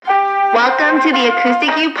Welcome to the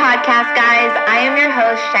Acoustic You podcast, guys. I am your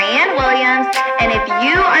host, Cheyenne Williams, and if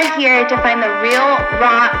you are here to find the real,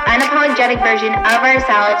 raw, unapologetic version of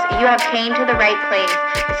ourselves, you have came to the right place.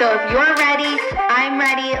 So if you're ready, I'm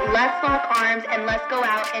ready. Let's lock arms and let's go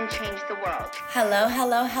out and change the world.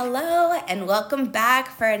 Hello, and welcome back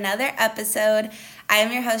for another episode. I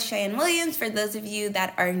am your host, Cheyenne Williams. For those of you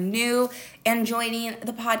that are new and joining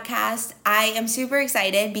the podcast, I am super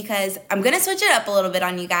excited because I'm going to switch it up a little bit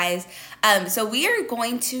on you guys. So we are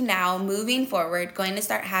going to now, moving forward, going to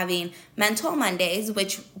start having Mental Mondays,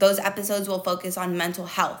 which those episodes will focus on mental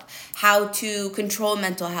health, how to control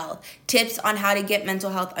mental health, tips on how to get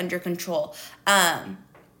mental health under control,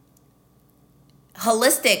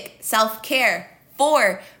 holistic self-care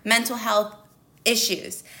for mental health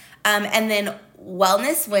issues. And then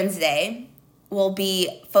Wellness Wednesday will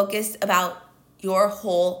be focused about your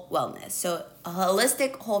whole wellness. So a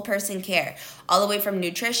holistic whole person care, all the way from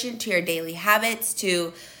nutrition to your daily habits,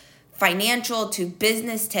 to financial, to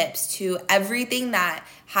business tips, to everything that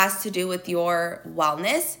has to do with your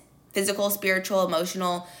wellness, physical, spiritual,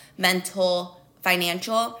 emotional, mental,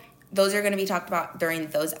 financial. Those are going to be talked about during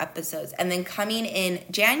those episodes. And then coming in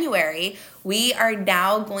January, we are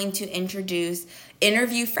now going to introduce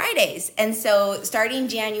Interview Fridays. And so starting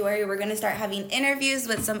January, we're going to start having interviews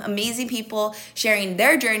with some amazing people sharing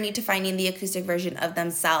their journey to finding the acoustic version of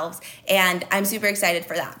themselves. And I'm super excited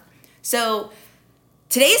for that. So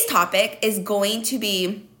today's topic is going to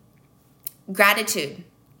be gratitude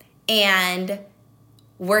and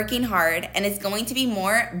working hard. And it's going to be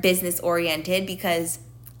more business oriented because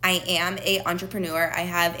I am an entrepreneur. I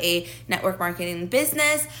have a network marketing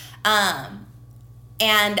business.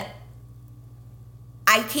 And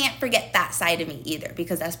I can't forget that side of me either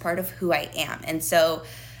because that's part of who I am. And so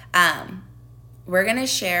we're going to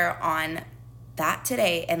share on that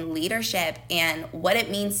today and leadership and what it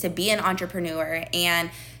means to be an entrepreneur and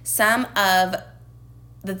some of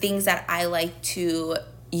the things that I like to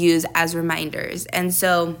use as reminders. And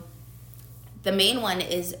so the main one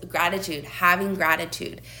is gratitude, having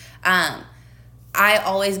gratitude. I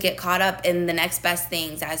always get caught up in the next best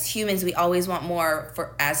things. As humans, we always want more.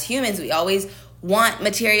 We always want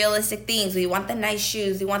materialistic things. We want the nice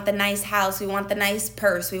shoes. We want the nice house. We want the nice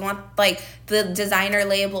purse. We want like the designer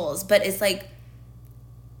labels. But it's like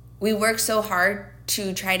we work so hard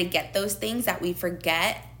to try to get those things that we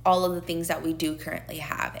forget all of the things that we do currently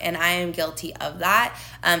have. And I am guilty of that.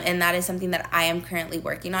 And that is something that I am currently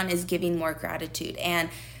working on, is giving more gratitude. And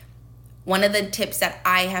one of the tips that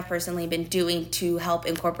I have personally been doing to help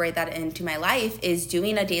incorporate that into my life is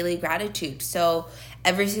doing a daily gratitude. So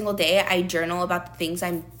every single day I journal about the things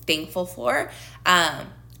I'm thankful for. If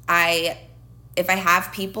I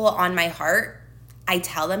have people on my heart, I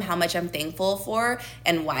tell them how much I'm thankful for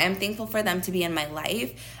and why I'm thankful for them to be in my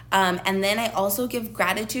life. And then I also give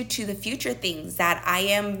gratitude to the future things that I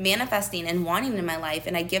am manifesting and wanting in my life.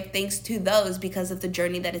 And I give thanks to those because of the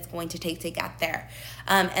journey that it's going to take to get there.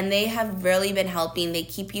 And they have really been helping. They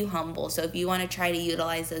keep you humble. So if you want to try to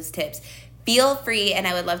utilize those tips, feel free. And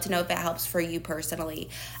I would love to know if it helps for you personally.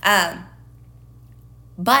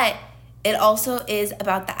 But it also is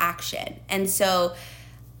about the action. And so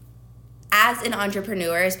as an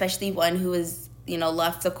entrepreneur, especially one who is,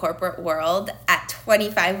 left the corporate world at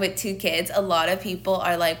 25 with 2 kids, a lot of people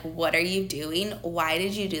are like, what are you doing? Why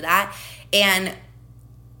did you do that? And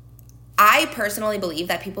I personally believe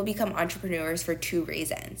that people become entrepreneurs for 2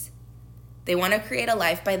 reasons. They want to create a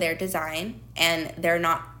life by their design, and they're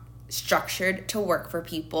not structured to work for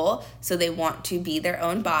people, so they want to be their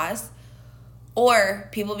own boss. Or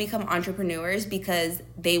people become entrepreneurs because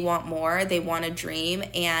they want more, they want a dream,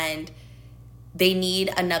 and they need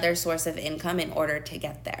another source of income in order to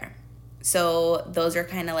get there. So those are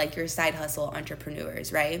kind of like your side hustle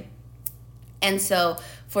entrepreneurs, right? And so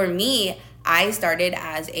for me, I started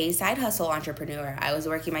as a side hustle entrepreneur. I was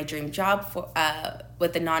working my dream job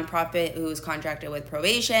with a nonprofit who was contracted with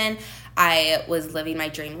probation. I was living my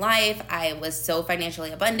dream life. I was so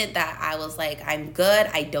financially abundant that I was like, I'm good.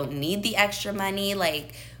 I don't need the extra money.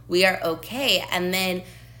 Like, we are okay. And then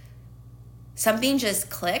something just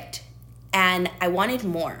clicked. And I wanted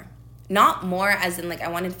more. Not more as in like I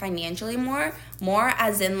wanted financially more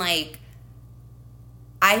as in like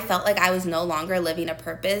I felt like I was no longer living a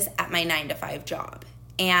purpose at my 9-to-5 job.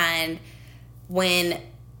 And when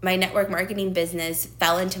my network marketing business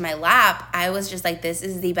fell into my lap, I was just like, this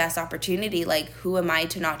is the best opportunity. Like, who am I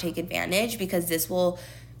to not take advantage? Because this will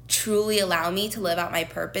truly allow me to live out my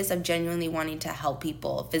purpose of genuinely wanting to help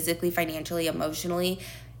people physically, financially, emotionally,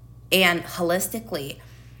 and holistically.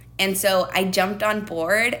 And so I jumped on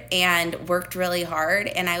board and worked really hard,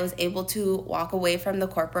 and I was able to walk away from the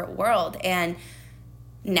corporate world. And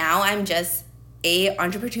now I'm just a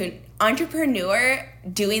entrepreneur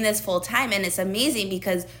doing this full time. And it's amazing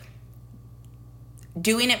because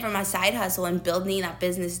doing it from a side hustle and building that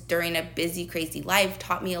business during a busy, crazy life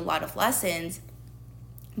taught me a lot of lessons.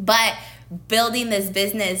 But building this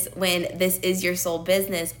business when this is your sole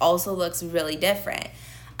business also looks really different.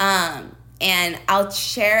 And I'll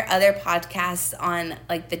share other podcasts on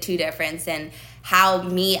like the two difference and how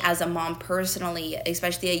me as a mom personally,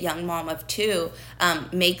 especially a young mom of two,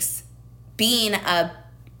 makes being a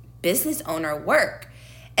business owner work.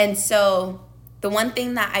 And so the one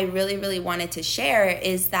thing that I really, really wanted to share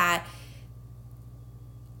is that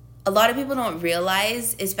a lot of people don't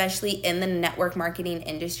realize, especially in the network marketing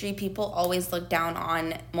industry, people always look down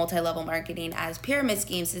on multi-level marketing as pyramid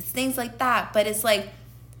schemes. It's things like that. But it's like,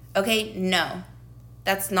 okay, no,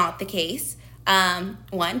 that's not the case.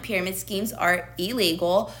 One, pyramid schemes are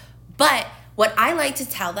illegal. But what I like to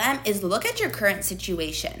tell them is look at your current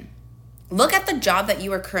situation. Look at the job that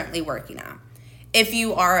you are currently working at. If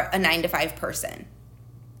you are a 9-to-5 person,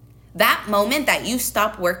 that moment that you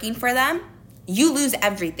stop working for them, you lose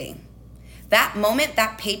everything. That moment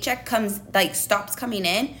that paycheck stops coming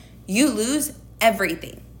in, you lose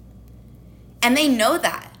everything. And they know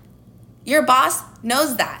that. Your boss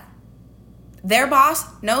knows that. Their boss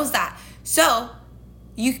knows that. So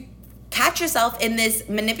you catch yourself in this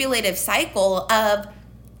manipulative cycle of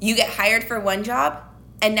you get hired for one job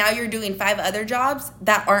and now you're doing 5 other jobs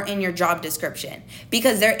that aren't in your job description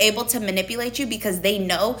because they're able to manipulate you because they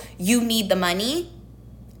know you need the money.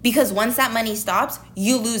 Because once that money stops,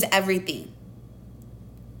 you lose everything.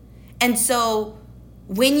 And so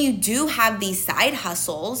when you do have these side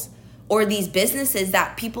hustles or these businesses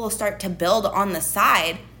that people start to build on the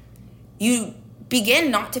side, you begin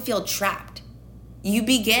not to feel trapped. You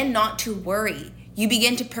begin not to worry. You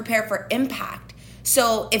begin to prepare for impact.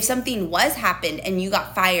 So if something happened and you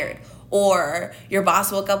got fired, or your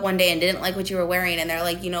boss woke up one day and didn't like what you were wearing and they're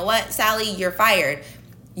like, you know what, Sally, you're fired.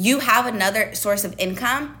 You have another source of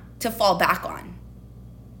income to fall back on.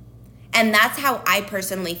 And that's how I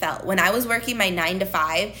personally felt. When I was working my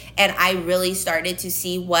 9-to-5 and I really started to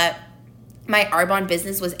see what my Arbonne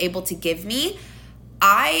business was able to give me,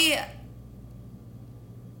 I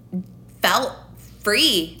felt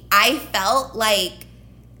free. I felt like,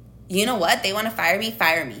 you know what? They want to fire me,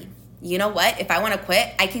 fire me. You know what? If I want to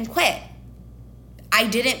quit, I can quit. I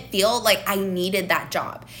didn't feel like I needed that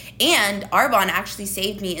job. And Arbonne actually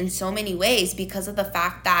saved me in so many ways because of the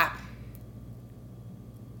fact that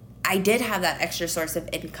I did have that extra source of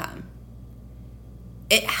income.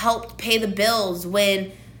 It helped pay the bills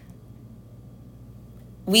when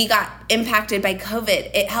we got impacted by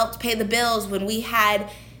COVID. It helped pay the bills when we had,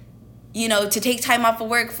 to take time off of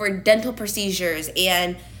work for dental procedures.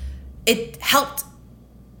 And it helped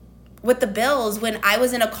with the bills when I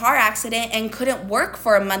was in a car accident and couldn't work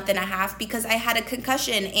for a month and a half because I had a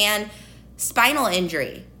concussion and spinal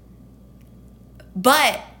injury.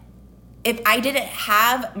 But if I didn't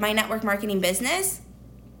have my network marketing business,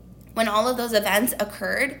 when all of those events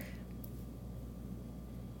occurred,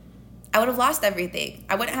 I would have lost everything.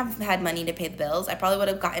 I wouldn't have had money to pay the bills. I probably would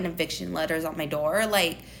have gotten eviction letters on my door.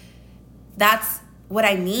 That's what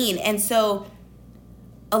I mean. And so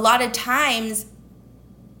a lot of times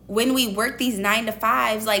when we work these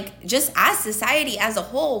 9-to-5s, just as society as a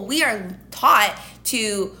whole, we are taught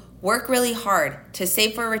to work really hard, to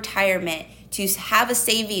save for retirement, to have a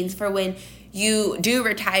savings for when you do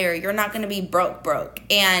retire. You're not going to be broke.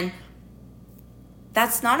 And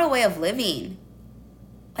that's not a way of living.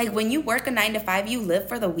 When you work a 9-to-5, you live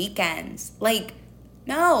for the weekends.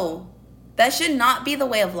 No, that should not be the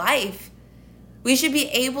way of life. We should be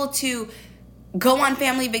able to go on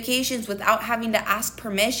family vacations without having to ask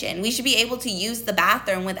permission. We should be able to use the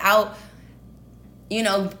bathroom without,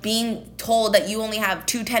 being told that you only have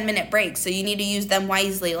 2 10-minute breaks, so you need to use them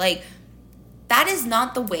wisely. That is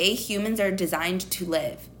not the way humans are designed to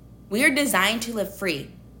live. We are designed to live free.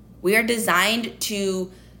 We are designed to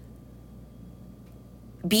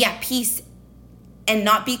be at peace and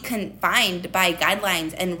not be confined by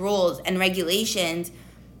guidelines and rules and regulations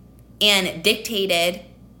and dictated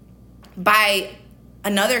by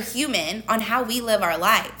another human on how we live our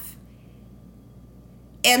life.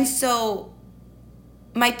 And so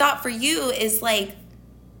my thought for you is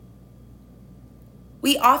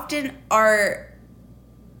we often are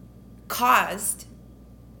caused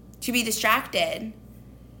to be distracted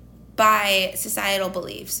by societal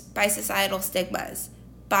beliefs, by societal stigmas,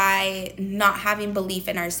 by not having belief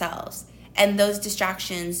in ourselves. And those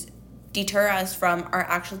distractions deter us from our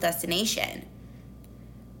actual destination.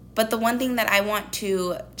 But the one thing that I want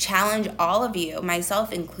to challenge all of you,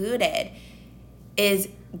 myself included, is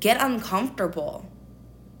get uncomfortable.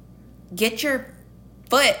 Get your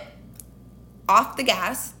foot off the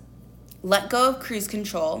gas, let go of cruise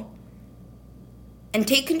control, and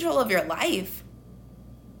take control of your life.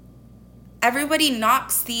 Everybody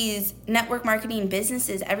knocks these network marketing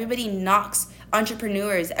businesses. Everybody knocks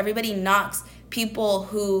entrepreneurs. Everybody knocks people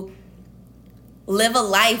who live a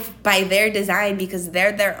life by their design because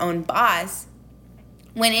they're their own boss.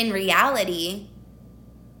 When in reality,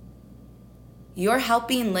 you're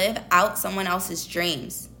helping live out someone else's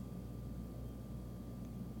dreams.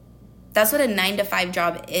 That's what a 9-to-5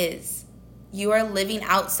 job is. You are living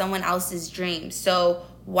out someone else's dreams. So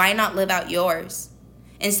why not live out yours?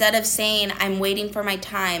 Instead of saying, I'm waiting for my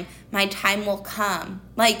time will come.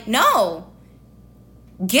 Like, no.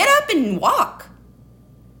 Get up and walk.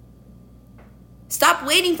 Stop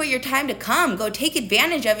waiting for your time to come. Go take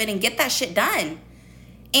advantage of it and get that shit done.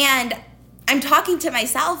 And I'm talking to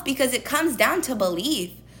myself because it comes down to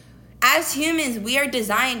belief. As humans, we are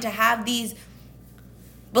designed to have these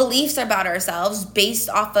beliefs about ourselves based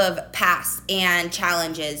off of past and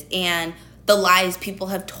challenges and the lies people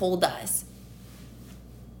have told us.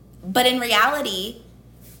 But in reality,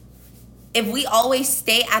 if we always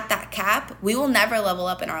stay at that cap, we will never level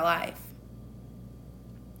up in our life.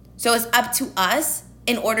 So it's up to us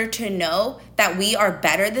in order to know that we are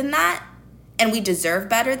better than that and we deserve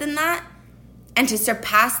better than that, and to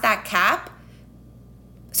surpass that cap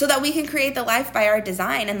so that we can create the life by our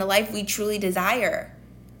design and the life we truly desire.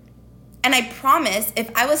 And I promise,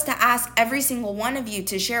 if I was to ask every single one of you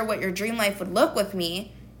to share what your dream life would look with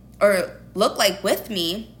me or look like with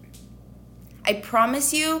me, I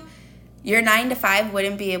promise you, your 9-to-5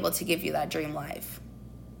 wouldn't be able to give you that dream life.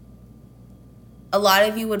 A lot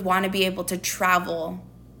of you would want to be able to travel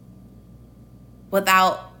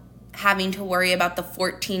without having to worry about the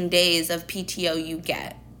 14 days of PTO you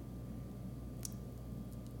get.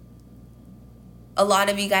 A lot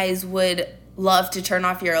of you guys would love to turn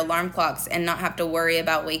off your alarm clocks and not have to worry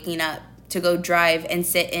about waking up to go drive and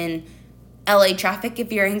sit in LA traffic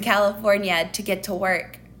if you're in California to get to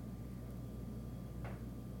work.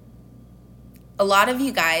 A lot of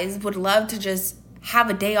you guys would love to just have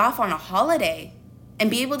a day off on a holiday and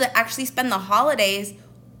be able to actually spend the holidays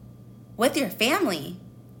with your family.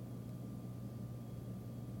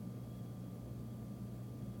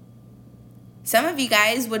 Some of you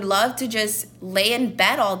guys would love to just lay in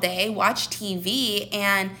bed all day, watch TV,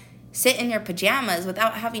 and sit in your pajamas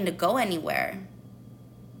without having to go anywhere.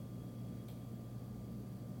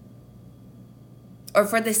 Or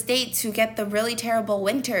for the states who get the really terrible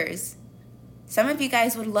winters, some of you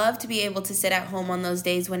guys would love to be able to sit at home on those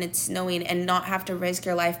days when it's snowing and not have to risk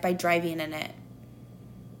your life by driving in it.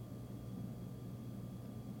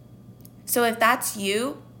 So if that's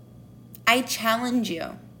you, I challenge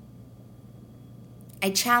you. I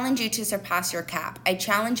challenge you to surpass your cap. I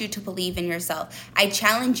challenge you to believe in yourself. I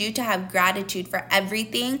challenge you to have gratitude for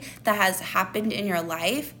everything that has happened in your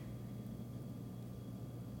life.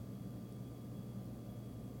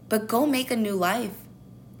 But go make a new life.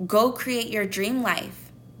 Go create your dream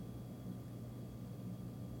life.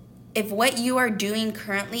 If what you are doing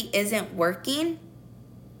currently isn't working,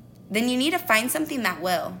 then you need to find something that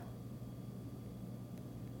will.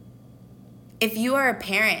 If you are a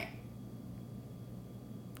parent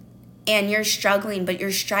and you're struggling, but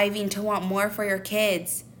you're striving to want more for your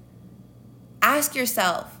kids, ask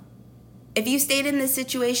yourself, if you stayed in the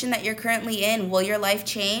situation that you're currently in, will your life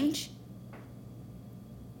change?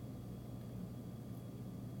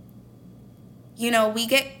 You know, we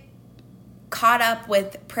get caught up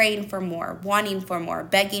with praying for more, wanting for more,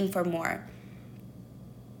 begging for more.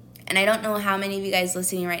 And I don't know how many of you guys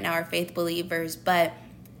listening right now are faith believers, but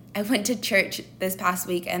I went to church this past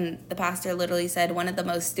week and the pastor literally said one of the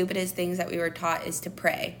most stupidest things that we were taught is to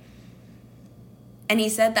pray. And he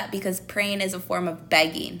said that because praying is a form of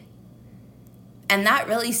begging. And that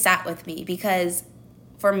really sat with me because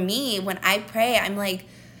for me, when I pray, I'm like,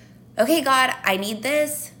 okay, God, I need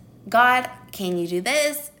this. God, can you do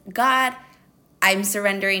this? God, I'm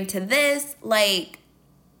surrendering to this. Like,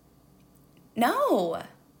 no.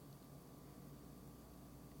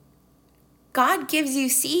 God gives you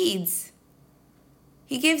seeds.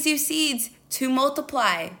 He gives you seeds to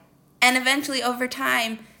multiply. And eventually, over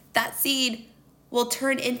time, that seed will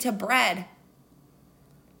turn into bread.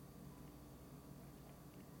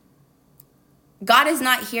 God is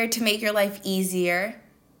not here to make your life easier.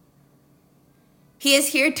 He is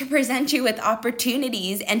here to present you with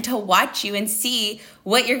opportunities and to watch you and see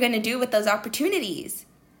what you're going to do with those opportunities.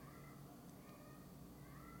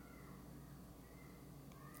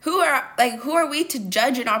 Like, who are we to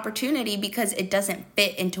judge an opportunity because it doesn't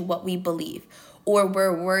fit into what we believe, or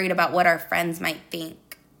we're worried about what our friends might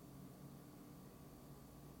think?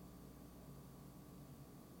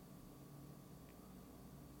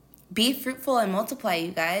 Be fruitful and multiply,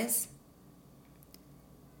 you guys.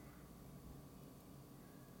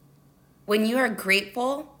 When you are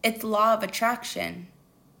grateful, it's law of attraction.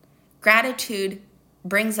 Gratitude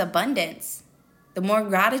brings abundance. The more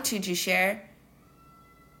gratitude you share,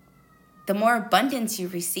 the more abundance you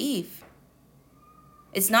receive.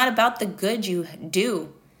 It's not about the good you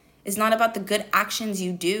do. It's not about the good actions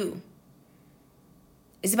you do.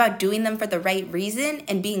 It's about doing them for the right reason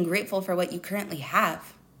and being grateful for what you currently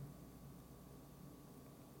have.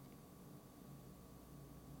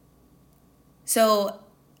 So,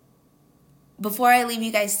 before I leave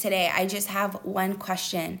you guys today, I just have one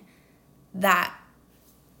question that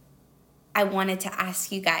I wanted to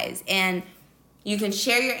ask you guys. And you can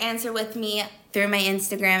share your answer with me through my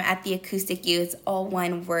Instagram at The Acoustic You. It's all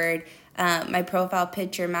one word. My profile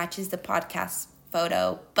picture matches the podcast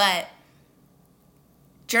photo, but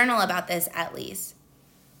journal about this at least.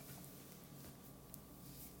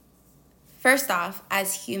 First off,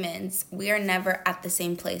 as humans, we are never at the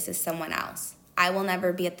same place as someone else. I will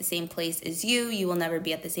never be at the same place as you. You will never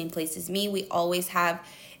be at the same place as me. We always have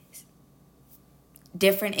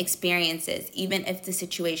different experiences, even if the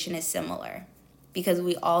situation is similar, because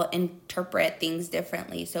we all interpret things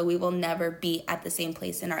differently. So we will never be at the same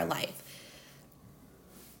place in our life.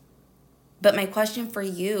 But my question for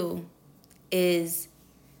you is,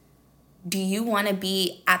 do you want to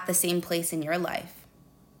be at the same place in your life?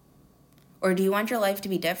 Or do you want your life to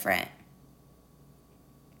be different?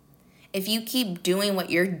 If you keep doing what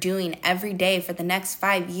you're doing every day for the next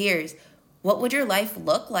 5 years, what would your life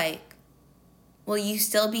look like? Will you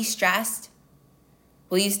still be stressed?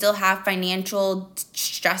 Will you still have financial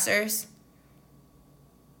stressors?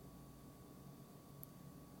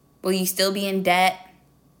 Will you still be in debt?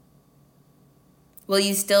 Will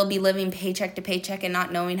you still be living paycheck to paycheck and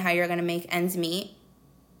not knowing how you're going to make ends meet?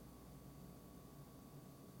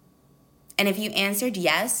 And if you answered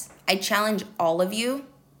yes, I challenge all of you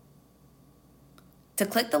to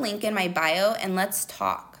click the link in my bio and let's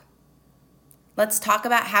talk. Let's talk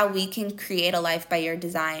about how we can create a life by your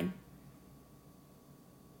design.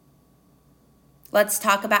 Let's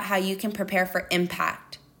talk about how you can prepare for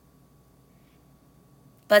impact.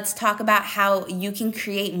 Let's talk about how you can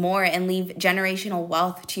create more and leave generational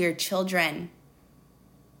wealth to your children.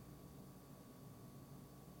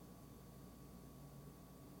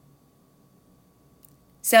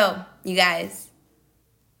 So, you guys,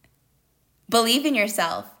 believe in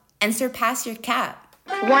yourself and surpass your cap.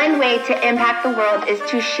 One way to impact the world is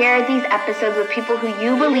to share these episodes with people who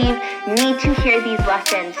you believe need to hear these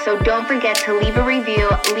lessons. So don't forget to leave a review,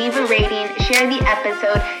 leave a rating, share the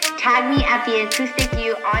episode, tag me at The Acoustic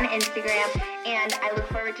You on Instagram, and I look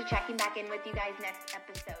forward to checking back in with you guys next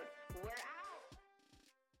episode.